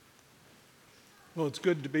Well, it's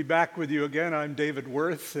good to be back with you again. I'm David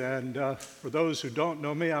Worth, and for those who don't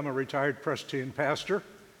know me, I'm a retired Presbyterian pastor.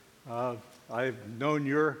 I've known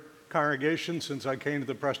your congregation since I came to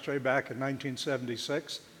the Presbytery back in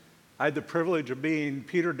 1976. I had the privilege of being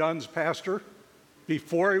Peter Dunn's pastor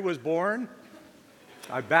before he was born.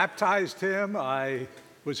 I baptized him, I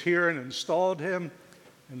was here and installed him,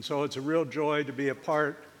 and so it's a real joy to be a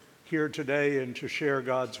part here today and to share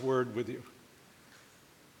God's Word with you.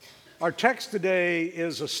 Our text today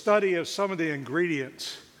is a study of some of the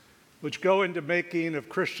ingredients which go into making of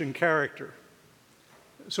Christian character.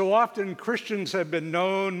 So often Christians have been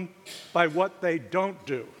known by what they don't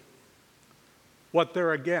do, what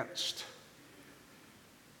they're against.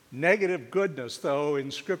 Negative goodness, though, in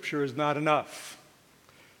Scripture is not enough.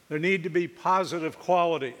 There need to be positive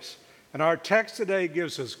qualities. And our text today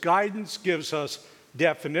gives us guidance, gives us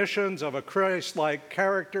definitions of a Christ-like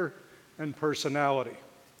character and personality.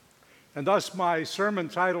 And thus my sermon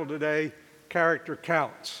title today, Character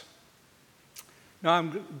Counts. Now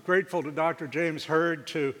I'm grateful to Dr. James Hurd,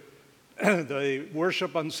 to the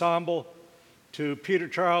worship ensemble, to Peter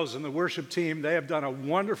Charles and the worship team. They have done a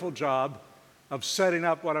wonderful job of setting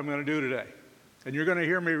up what I'm going to do today. And you're going to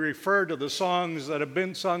hear me refer to the songs that have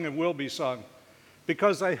been sung and will be sung,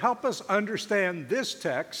 because they help us understand this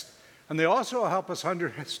text, and they also help us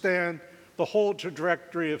understand the whole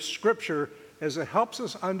trajectory of Scripture as it helps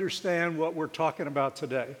us understand what we're talking about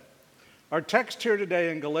today. Our text here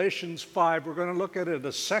today in Galatians 5, we're going to look at it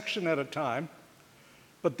a section at a time,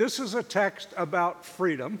 but this is a text about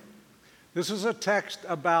freedom. This is a text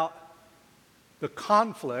about the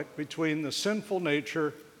conflict between the sinful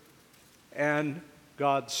nature and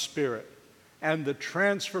God's Spirit, and the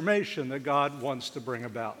transformation that God wants to bring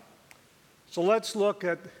about. So let's look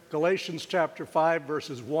at Galatians chapter 5,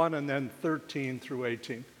 verses 1 and then 13 through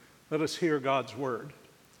 18. Let us hear God's word.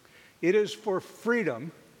 It is for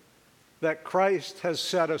freedom that Christ has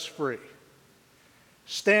set us free.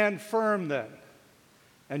 Stand firm then,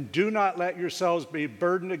 and do not let yourselves be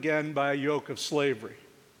burdened again by a yoke of slavery.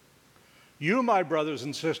 You, my brothers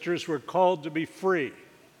and sisters, were called to be free,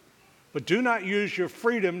 but do not use your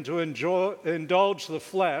freedom to indulge the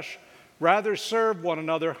flesh. Rather, serve one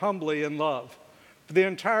another humbly in love. For the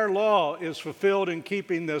entire law is fulfilled in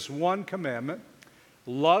keeping this one commandment: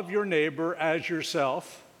 love your neighbor as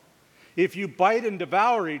yourself. If you bite and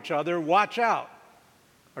devour each other, watch out,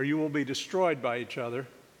 or you will be destroyed by each other.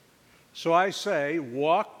 So I say,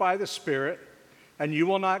 walk by the Spirit, and you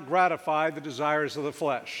will not gratify the desires of the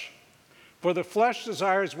flesh. For the flesh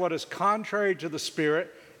desires what is contrary to the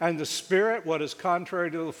Spirit, and the Spirit what is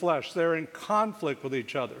contrary to the flesh. They're in conflict with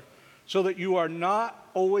each other, so that you are not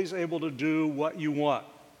always able to do what you want.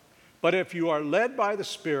 But if you are led by the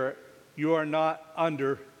Spirit, you are not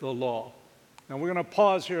under the law. Now we're going to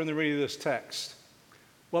pause here in the reading of this text.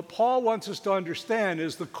 What Paul wants us to understand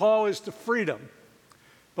is the call is to freedom.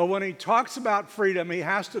 But when he talks about freedom, he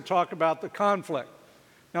has to talk about the conflict.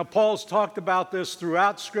 Now Paul's talked about this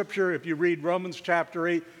throughout Scripture. If you read Romans chapter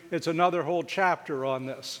 8, it's another whole chapter on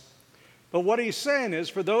this. But what he's saying is,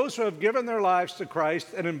 for those who have given their lives to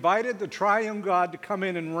Christ and invited the triune God to come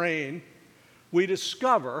in and reign, we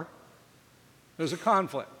discover there's a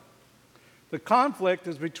conflict. The conflict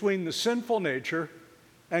is between the sinful nature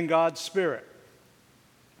and God's Spirit.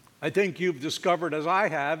 I think you've discovered, as I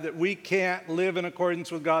have, that we can't live in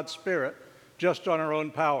accordance with God's Spirit just on our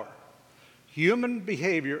own power. Human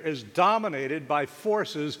behavior is dominated by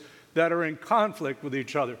forces that are in conflict with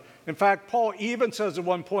each other. In fact, Paul even says at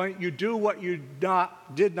one point, you do what you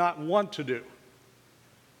did not want to do.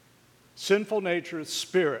 Sinful nature is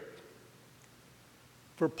spirit.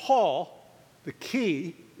 For Paul, the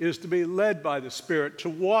key is to be led by the Spirit, to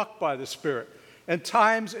walk by the Spirit. At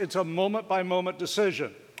times, it's a moment-by-moment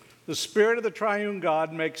decision. The Spirit of the triune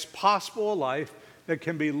God makes possible a life that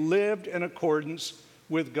can be lived in accordance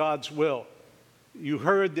with God's will. You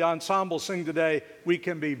heard the ensemble sing today, we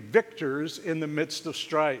can be victors in the midst of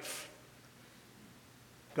strife.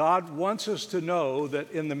 God wants us to know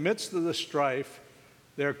that in the midst of the strife,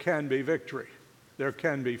 there can be victory. There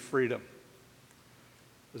can be freedom.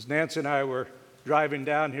 As Nancy and I were driving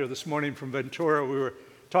down here this morning from Ventura, we were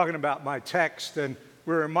talking about my text, and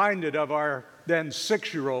we were reminded of our then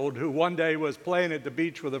 6-year-old who one day was playing at the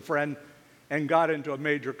beach with a friend and got into a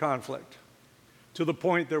major conflict, to the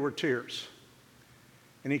point there were tears.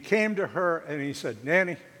 And he came to her and he said,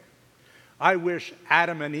 "Nanny, I wish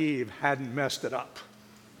Adam and Eve hadn't messed it up."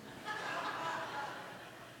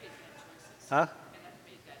 Huh?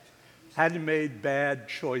 Hadn't made bad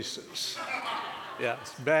choices.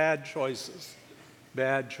 Yes, bad choices.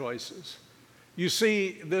 Bad choices. You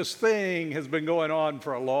see, this thing has been going on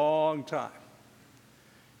for a long time.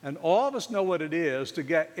 And all of us know what it is to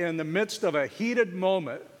get in the midst of a heated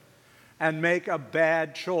moment and make a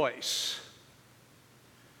bad choice.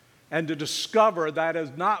 And to discover that is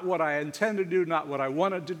not what I intend to do, not what I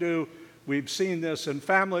wanted to do. We've seen this in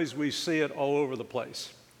families. We see it all over the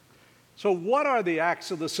place. So what are the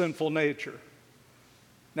acts of the sinful nature?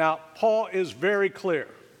 Now, Paul is very clear.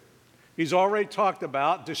 He's already talked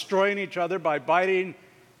about destroying each other by biting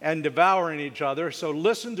and devouring each other. So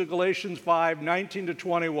listen to Galatians 5, 19 to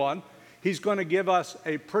 21. He's going to give us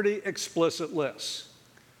a pretty explicit list.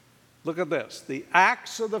 Look at this. The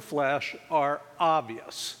acts of the flesh are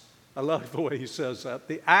obvious. I love the way he says that.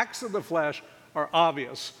 The acts of the flesh are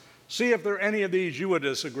obvious. See if there are any of these you would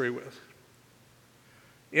disagree with.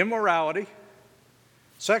 Immorality,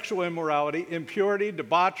 sexual immorality, impurity,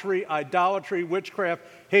 debauchery, idolatry, witchcraft,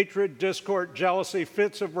 hatred, discord, jealousy,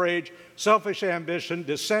 fits of rage, selfish ambition,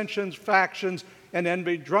 dissensions, factions, and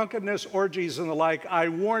envy, drunkenness, orgies, and the like. I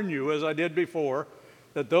warn you, as I did before,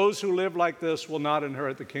 that those who live like this will not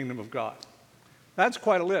inherit the kingdom of God. That's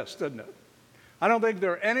quite a list, isn't it? I don't think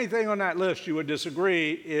there anything on that list you would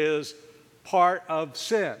disagree is part of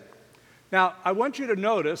sin. Now, I want you to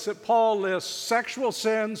notice that Paul lists sexual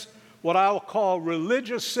sins, what I'll call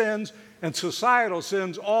religious sins, and societal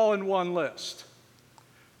sins all in one list.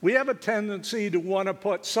 We have a tendency to want to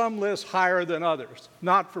put some lists higher than others,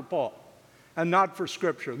 not for Paul and not for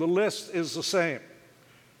Scripture. The list is the same.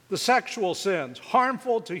 The sexual sins,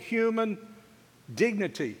 harmful to human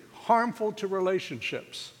dignity, harmful to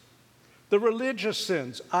relationships. The religious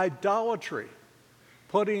sins, idolatry,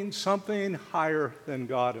 putting something higher than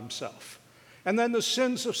God himself. And then the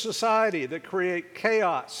sins of society that create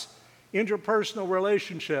chaos, interpersonal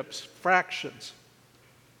relationships, fractions.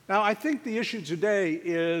 Now, I think the issue today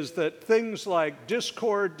is that things like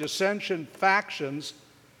discord, dissension, factions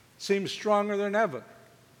seem stronger than ever.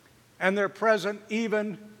 And they're present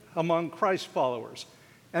even among Christ followers.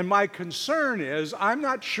 And my concern is, I'm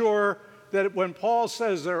not sure that when Paul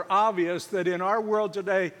says they're obvious, that in our world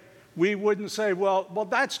today, we wouldn't say, well,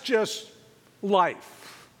 that's just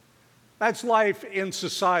life. That's life in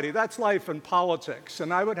society. That's life in politics.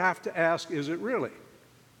 And I would have to ask, is it really?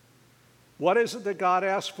 What is it that God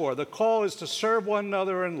asks for? The call is to serve one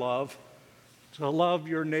another in love, to love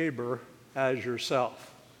your neighbor as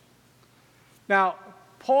yourself. Now,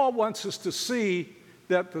 Paul wants us to see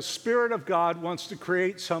that the Spirit of God wants to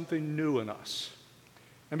create something new in us.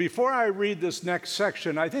 And before I read this next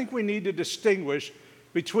section, I think we need to distinguish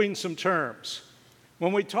between some terms.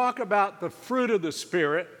 When we talk about the fruit of the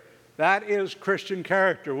Spirit, that is Christian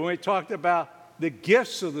character. When we talked about the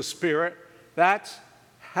gifts of the Spirit, that's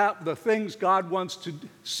the things God wants to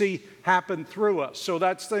see happen through us. So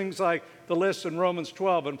that's things like the list in Romans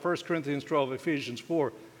 12 and 1 Corinthians 12, Ephesians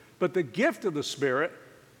 4. But the gift of the Spirit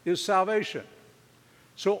is salvation.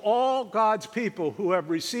 So all God's people who have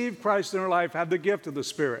received Christ in their life have the gift of the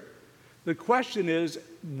Spirit. The question is,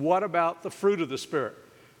 what about the fruit of the Spirit?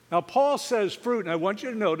 Now, Paul says fruit, and I want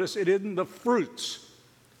you to notice it isn't the fruits.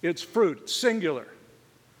 It's fruit, singular.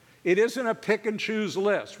 It isn't a pick and choose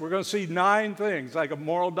list. We're going to see 9 things, like a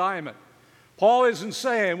moral diamond. Paul isn't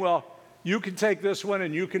saying, well, you can take this one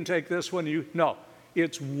and you can take this one. No,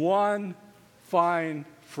 it's one fine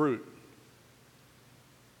fruit.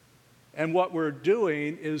 And what we're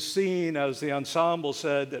doing is seeing, as the ensemble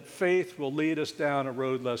said, that faith will lead us down a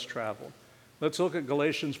road less traveled. Let's look at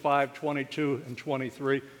Galatians 5, 22 and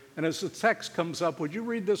 23. And as the text comes up, would you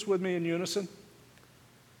read this with me in unison?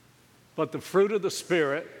 But the fruit of the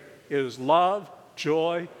Spirit is love,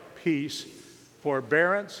 joy, peace,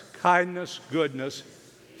 forbearance, kindness, goodness,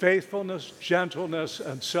 faithfulness, gentleness,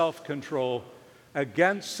 and self-control.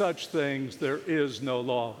 Against such things there is no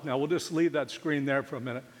law. Now we'll just leave that screen there for a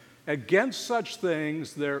minute. Against such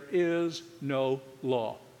things there is no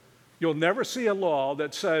law. You'll never see a law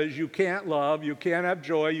that says you can't love, you can't have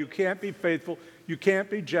joy, you can't be faithful, you can't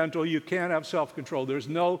be gentle, you can't have self-control. There's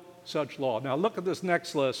no such law. Now look at this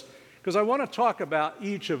next list, because I want to talk about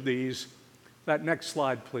each of these. That next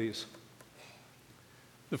slide, please.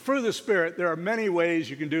 The fruit of the Spirit, there are many ways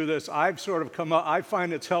you can do this. I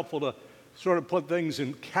find it's helpful to sort of put things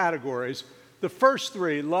in categories. The first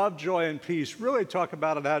 3, love, joy, and peace, really talk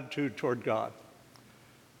about an attitude toward God.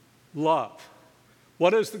 Love.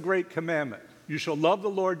 What is the great commandment? You shall love the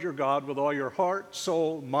Lord your God with all your heart,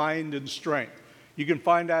 soul, mind, and strength. You can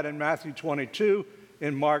find that in Matthew 22,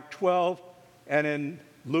 in Mark 12, and in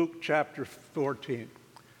Luke chapter 14.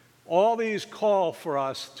 All these call for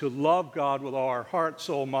us to love God with all our heart,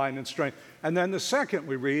 soul, mind, and strength. And then the second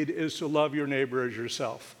we read is to love your neighbor as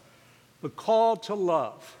yourself. The call to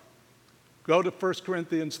love. Go to 1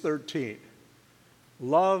 Corinthians 13.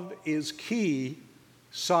 Love is key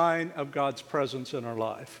sign of God's presence in our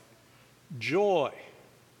life. Joy.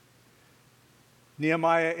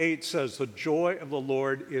 Nehemiah 8 says, the joy of the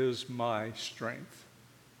Lord is my strength.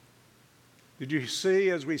 Did you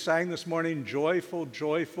see as we sang this morning, joyful,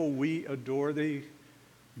 joyful, we adore thee,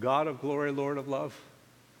 God of glory, Lord of love?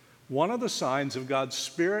 One of the signs of God's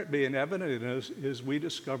Spirit being evident in us is we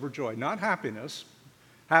discover joy, not happiness.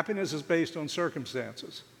 Happiness is based on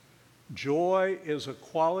circumstances. Joy is a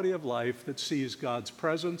quality of life that sees God's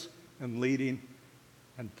presence and leading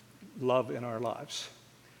and love in our lives.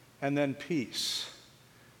 And then peace.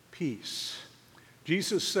 Peace.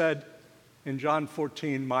 Jesus said in John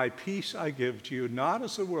 14, my peace I give to you, not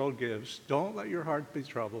as the world gives. Don't let your heart be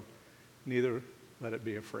troubled, neither let it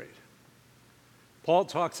be afraid. Paul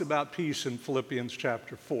talks about peace in Philippians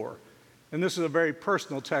chapter 4. And this is a very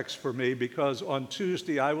personal text for me because on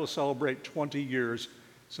Tuesday I will celebrate 20 years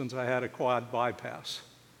since I had a quad bypass.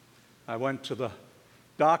 I went to the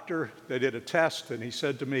doctor, they did a test, and he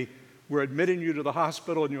said to me, we're admitting you to the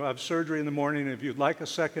hospital and you have surgery in the morning. If you'd like a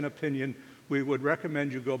second opinion, we would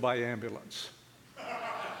recommend you go by ambulance.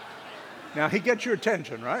 Now, he gets your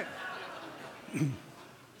attention, right?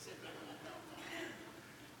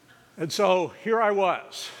 And so here I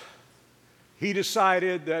was. He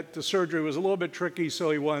decided that the surgery was a little bit tricky,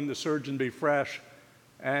 so he wanted the surgeon to be fresh,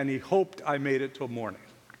 and he hoped I made it till morning.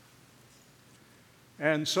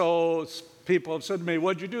 And so people have said to me,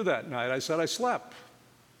 what'd you do that night? I said, I slept.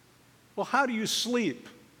 Well, how do you sleep?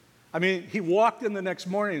 I mean, he walked in the next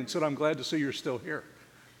morning and said, I'm glad to see you're still here.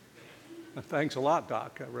 Thanks a lot,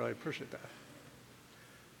 Doc. I really appreciate that.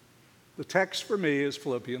 The text for me is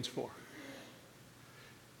Philippians 4.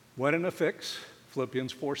 When in a fix,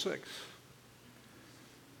 Philippians 4:6.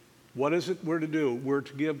 What is it we're to do? We're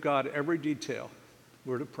to give God every detail.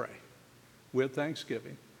 We're to pray with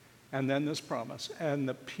thanksgiving. And then this promise, and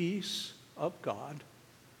the peace of God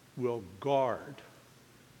will guard,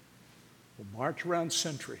 will march around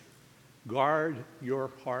sentry, guard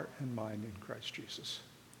your heart and mind in Christ Jesus.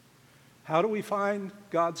 How do we find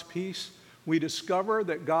God's peace? We discover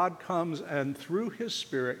that God comes and through his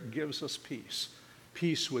Spirit gives us peace.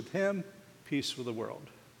 Peace with him, peace with the world.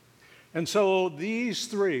 And so these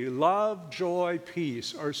three, love, joy,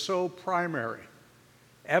 peace, are so primary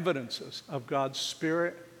evidences of God's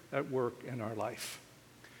Spirit at work in our life.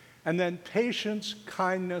 And then patience,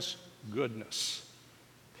 kindness, goodness.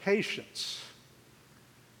 Patience.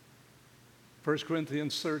 1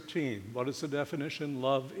 Corinthians 13, what is the definition?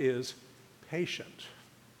 Love is patient.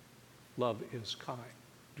 Love is kind.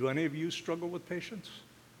 Do any of you struggle with patience?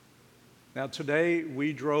 Now today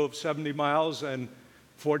we drove 70 miles and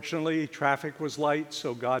fortunately traffic was light,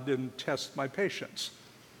 so God didn't test my patience.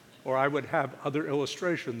 Or I would have other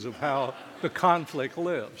illustrations of how the conflict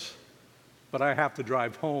lives. But I have to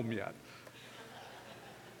drive home yet.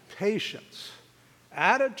 Patience.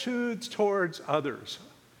 Attitudes towards others.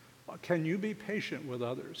 Can you be patient with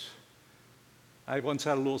others? I once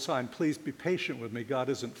had a little sign, please be patient with me. God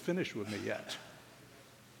isn't finished with me yet.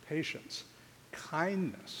 Patience.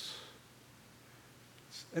 Kindness.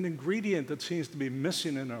 It's an ingredient that seems to be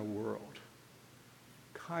missing in our world.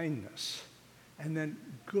 Kindness. And then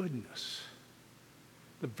goodness.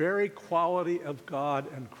 The very quality of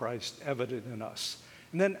God and Christ evident in us.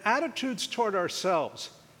 And then attitudes toward ourselves.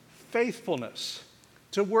 Faithfulness.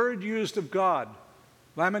 It's a word used of God.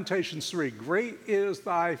 Lamentations 3, great is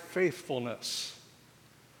thy faithfulness.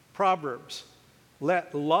 Proverbs,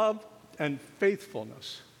 let love and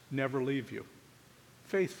faithfulness never leave you.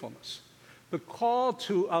 Faithfulness. The call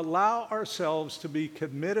to allow ourselves to be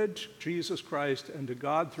committed to Jesus Christ and to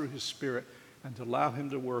God through his Spirit and to allow him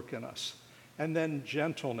to work in us. And then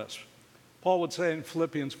gentleness. Paul would say in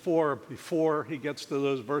Philippians 4, before he gets to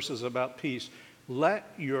those verses about peace, let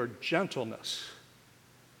your gentleness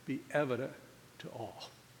be evident to all.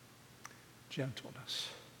 Gentleness.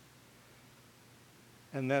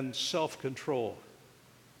 And then self-control.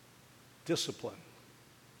 Discipline.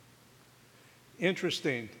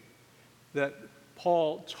 Interesting that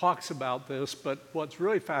Paul talks about this, but what's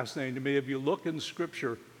really fascinating to me, if you look in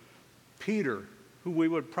Scripture, Peter, who we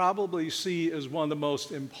would probably see as one of the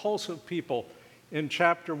most impulsive people in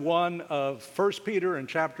chapter 1 of 1 Peter and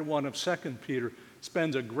chapter 1 of 2 Peter,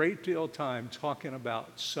 spends a great deal of time talking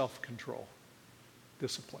about self-control,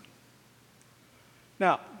 discipline.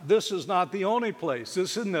 Now, this is not the only place.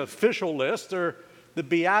 This isn't the official list or the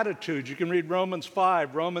Beatitudes. You can read Romans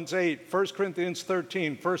 5, Romans 8, 1 Corinthians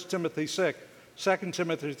 13, 1 Timothy 6, 2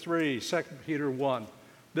 Timothy 3, 2 Peter 1.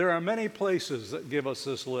 There are many places that give us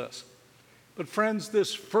this list. But friends,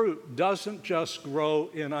 this fruit doesn't just grow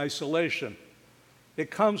in isolation.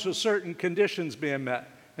 It comes with certain conditions being met.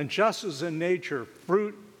 And just as in nature,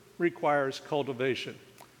 fruit requires cultivation.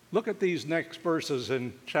 Look at these next verses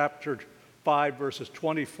in chapter 5, verses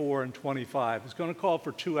 24 and 25. It's going to call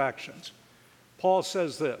for two actions. Paul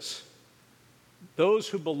says this: those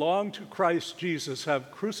who belong to Christ Jesus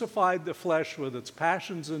have crucified the flesh with its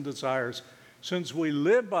passions and desires. Since we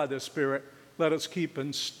live by the Spirit, let us keep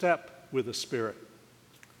in step with the Spirit.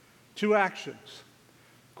 Two actions.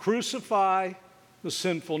 Crucify the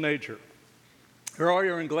sinful nature.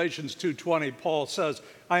 Earlier in Galatians 2:20, Paul says,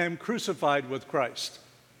 I am crucified with Christ.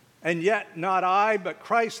 And yet not I, but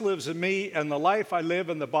Christ lives in me, and the life I live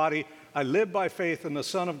in the body, I live by faith in the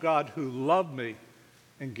Son of God who loved me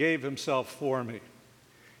and gave himself for me.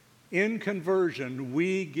 In conversion,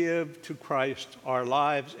 we give to Christ our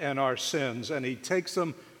lives and our sins, and he takes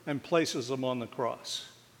them and places them on the cross.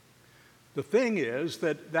 The thing is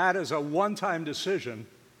that that is a one-time decision,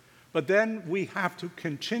 but then we have to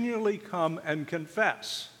continually come and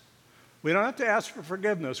confess. We don't have to ask for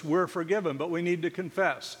forgiveness. We're forgiven, but we need to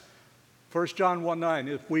confess. 1 John 1:9,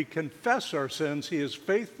 if we confess our sins, he is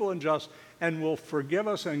faithful and just and will forgive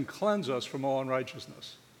us and cleanse us from all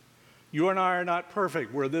unrighteousness. You and I are not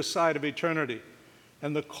perfect. We're this side of eternity.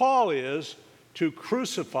 And the call is to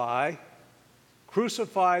crucify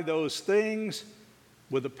those things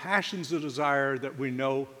with the passions of desire that we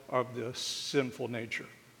know of the sinful nature.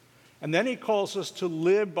 And then he calls us to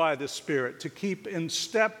live by the Spirit, to keep in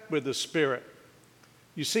step with the Spirit.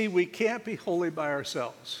 You see, we can't be holy by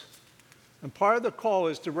ourselves. And part of the call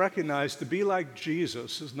is to recognize to be like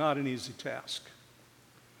Jesus is not an easy task.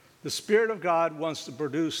 The Spirit of God wants to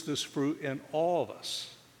produce this fruit in all of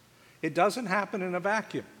us. It doesn't happen in a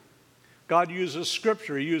vacuum. God uses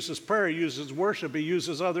Scripture, he uses prayer, he uses worship, he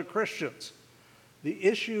uses other Christians. The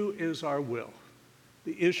issue is our will.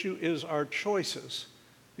 The issue is our choices.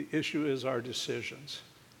 The issue is our decisions.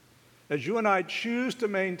 As you and I choose to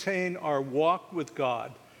maintain our walk with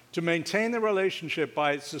God, to maintain the relationship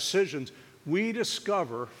by its decisions, we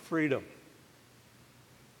discover freedom.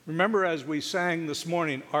 Remember, as we sang this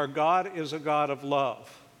morning, our God is a God of love.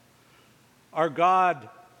 Our God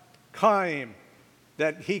came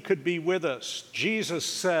that he could be with us. Jesus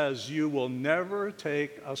says, you will never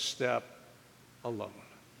take a step alone.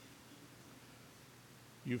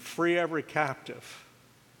 You free every captive.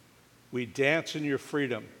 We dance in your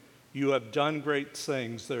freedom. You have done great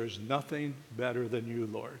things. There's nothing better than you,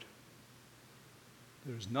 Lord.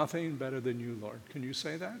 There's nothing better than you, Lord. Can you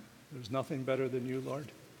say that? There's nothing better than you,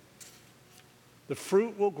 Lord. The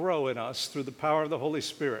fruit will grow in us through the power of the Holy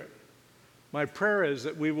Spirit. My prayer is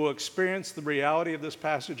that we will experience the reality of this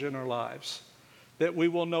passage in our lives, that we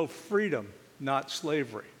will know freedom, not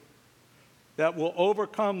slavery, that will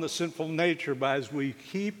overcome the sinful nature by as we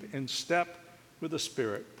keep in step with the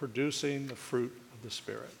Spirit, producing the fruit of the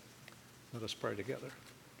Spirit. Let us pray together.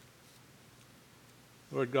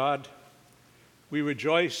 Lord God, we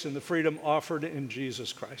rejoice in the freedom offered in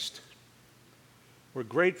Jesus Christ. We're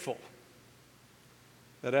grateful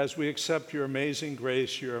that as we accept your amazing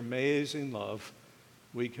grace, your amazing love,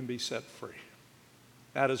 we can be set free.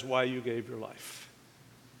 That is why you gave your life.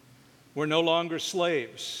 We're no longer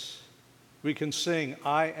slaves. We can sing,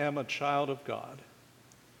 I am a child of God.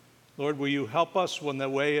 Lord, will you help us when the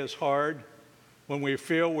way is hard, when we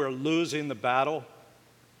feel we're losing the battle?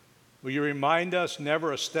 Will you remind us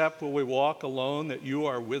never a step will we walk alone, that you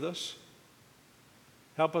are with us?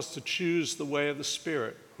 Help us to choose the way of the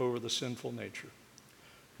Spirit over the sinful nature.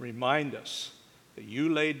 Remind us that you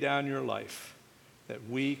laid down your life that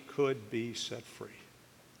we could be set free.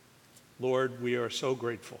 Lord, we are so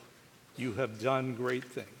grateful. You have done great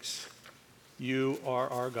things. You are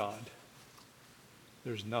our God.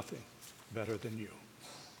 There's nothing better than you.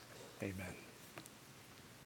 Amen.